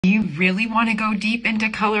Do you really want to go deep into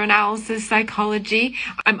color analysis psychology?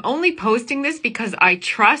 I'm only posting this because I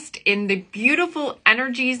trust in the beautiful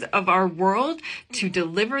energies of our world to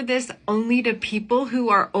deliver this only to people who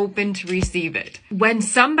are open to receive it. When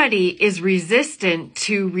somebody is resistant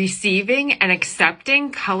to receiving and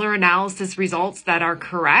accepting color analysis results that are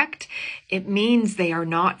correct, it means they are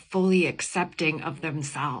not fully accepting of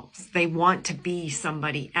themselves. They want to be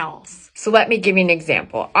somebody else. So let me give you an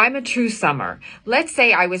example. I'm a true summer. Let's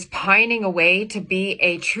say I was pining away to be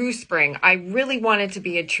a true spring. I really wanted to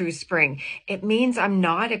be a true spring. It means I'm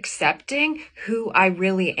not accepting who I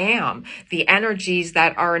really am, the energies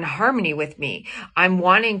that are in harmony with me. I'm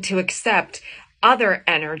wanting to accept other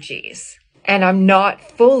energies. And I'm not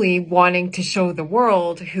fully wanting to show the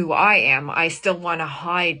world who I am. I still want to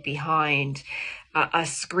hide behind a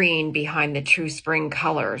screen behind the true spring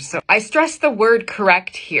colors. So I stress the word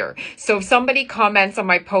correct here. So if somebody comments on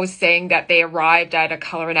my post saying that they arrived at a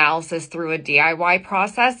color analysis through a DIY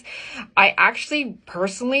process, I actually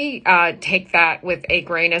personally take that with a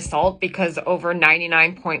grain of salt, because over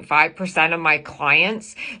 99.5% of my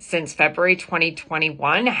clients since February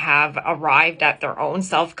 2021 have arrived at their own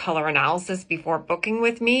self-color analysis before booking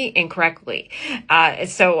with me incorrectly.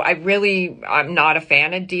 So I'm not a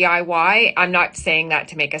fan of DIY. I'm not saying that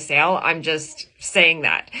to make a sale. I'm just saying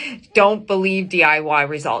that. Don't believe DIY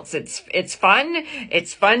results. It's fun.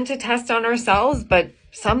 It's fun to test on ourselves, but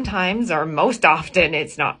sometimes, or most often,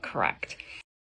 it's not correct.